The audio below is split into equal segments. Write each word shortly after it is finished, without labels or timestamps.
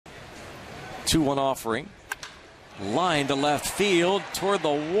2-1 offering. Line to left field, toward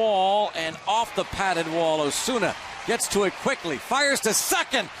the wall, and off the padded wall. Osuna gets to it quickly, fires to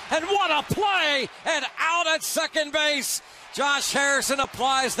second, and what a play! And out at second base. Josh Harrison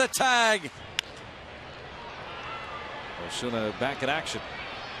applies the tag. Osuna back in action.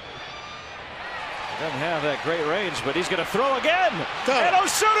 Doesn't have that great range, but he's going to throw again. And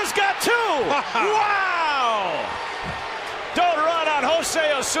Osuna's got two. Wow! Don't run on Jose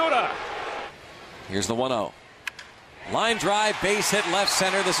Osuna. Here's the 1-0. Line drive, base hit left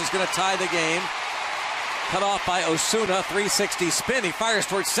center. This is going to tie the game. Cut off by Osuna, 360 spin. He fires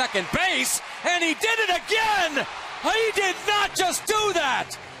towards second base, and he did it again! He did not just do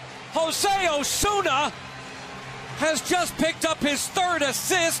that! Jose Osuna has just picked up his third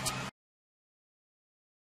assist